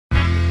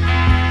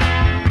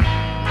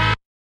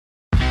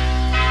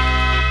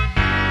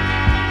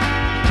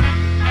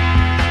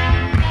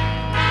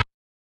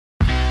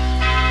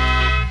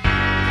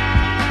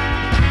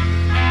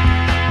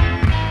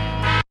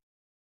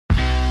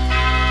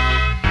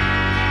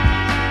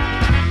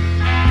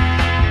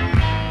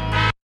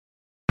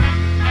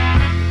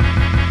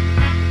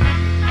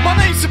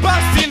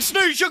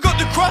snooze, you got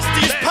the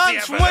crustiest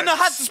pants from when I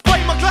had to spray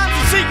my glands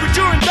in secret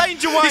during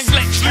Dangerwanking. This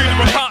Lex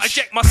Luthor, I can't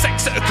eject my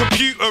sex at a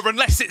computer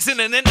unless it's in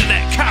an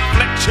internet cap,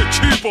 lecture,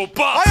 tube or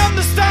bus. I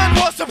understand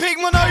what's to pick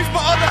my nose,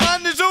 but other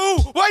hand is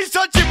always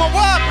touching my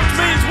wife, which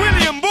means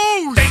William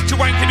Balls.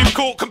 Dangerwanking in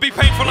court can be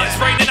painful like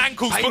spraining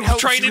ankles, but with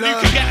training you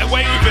can get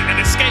away with it and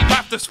escape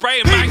after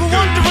spraying People mangoes.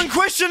 wonder and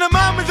question a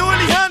man with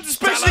oily hands,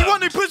 especially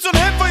one who puts on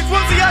headphones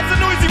once he has a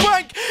noisy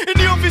wank. In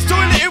the office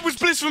toilet it was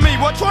bliss for me,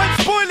 why try and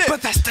spoil it?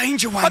 But that's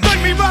Dangerwanking. I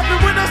don't mean rapping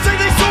when I say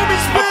they saw me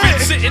spit. I've been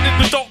sitting in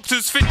the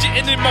doctors,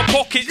 fidgeting in my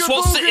pockets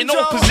while sitting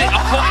opposite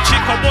a hot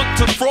chick I want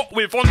to frot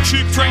with. On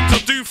tube trains I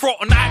do frot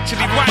and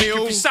actually wank. If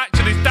your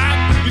satchel is down,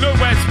 you know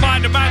where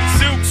Spider-Man's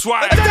silk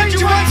swag. A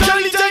Dangerwank's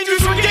only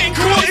dangerous when getting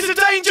caught is a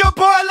danger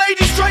by a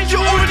lady stranger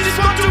or a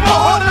disgruntled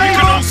holiday. You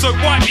can also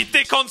wipe your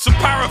dick on some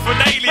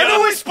paraphernalia And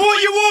always sport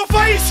your war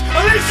face,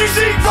 at least you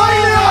seek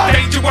failure.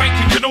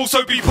 Dangerwanking can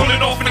also be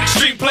pulling off in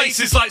extreme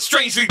places like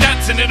strangely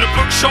dancing in a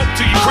bookshop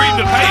till you cream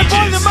the Buy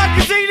pages. the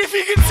magazine if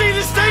you can see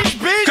the stage,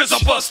 bitch. Cause I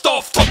bust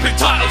off topping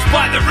titles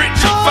by the rich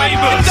and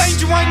famous.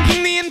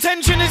 Dangerwanking, the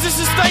intention is a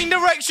sustained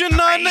erection,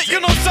 knowing that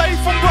you're not safe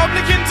from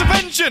public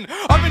intervention.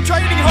 I've been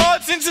training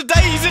hard since the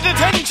days of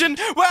detention,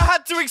 where I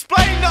had to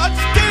explain that I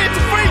just did it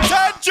to free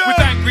tangent. With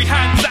angry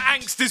hands, the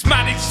angst is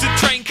managed to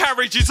train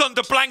carriages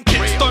under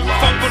blankets. Don't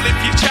fumble if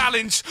you're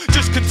challenged,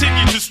 just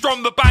continue to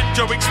strum the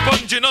banjo,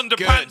 expunging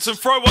underpants and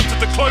throw onto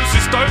the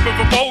closest dome of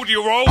a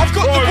boulder-roll. I've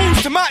got the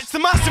balls to match the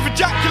massive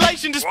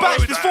ejaculation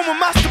dispatch. This form of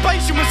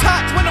masturbation was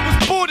hacked when I was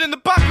bored in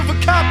the back of a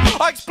cab.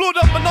 I explored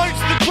up my notes,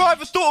 the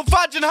driver thought of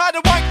vag and had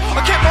a wank.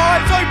 I kept my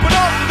eyes open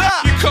after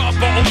that. You can't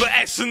bottle the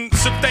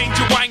essence of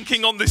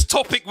Dangerwanking on this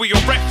topic with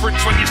your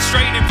reference when you're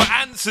straining for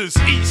answers.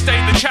 Each day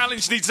the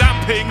challenge needs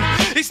amping.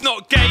 It's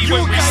not gay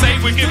when we say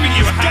we're giving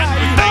you a hand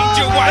with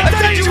Dangerwanking.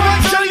 A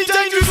Dangerwank's only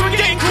dangerous when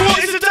getting caught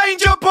is a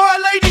danger by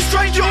a lady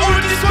stranger or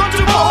a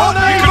disgruntled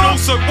holiday. You can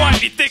also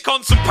wipe your dick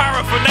on some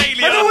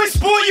paraphernalia And always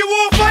sport your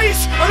war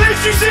face, at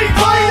least you seek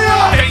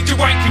failure.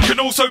 Dangerwanking can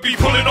also be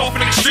pulling off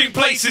in extreme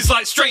places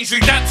like strangely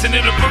dancing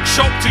in a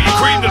bookshop till you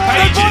cream the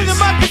Buy the pages.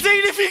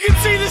 magazine if you can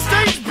see the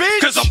stage,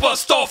 bitch. Cause I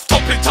bust off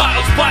topping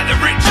titles by the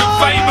rich and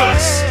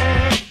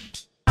famous.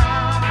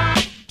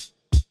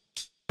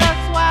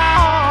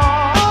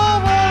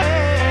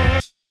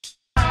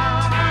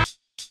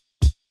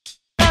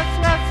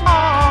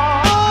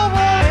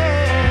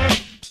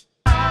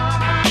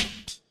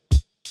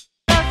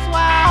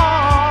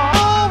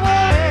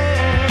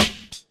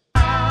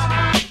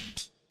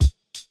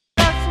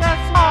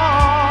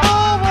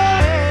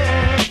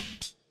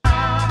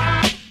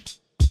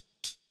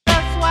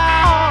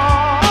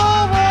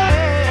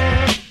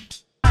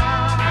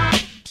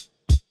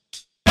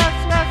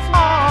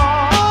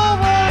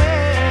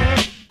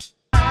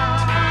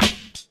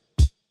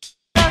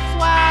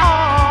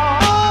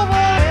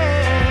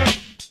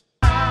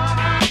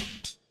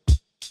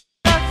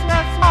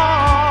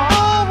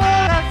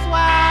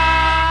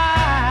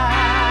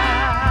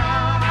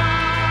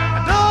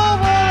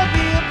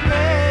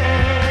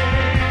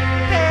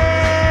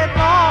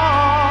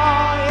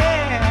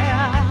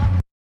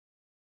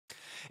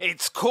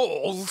 It's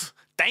called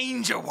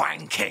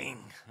Dangerwanking.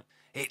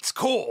 It's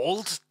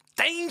called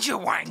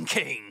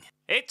Dangerwanking.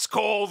 It's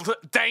called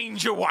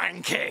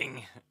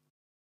Dangerwanking.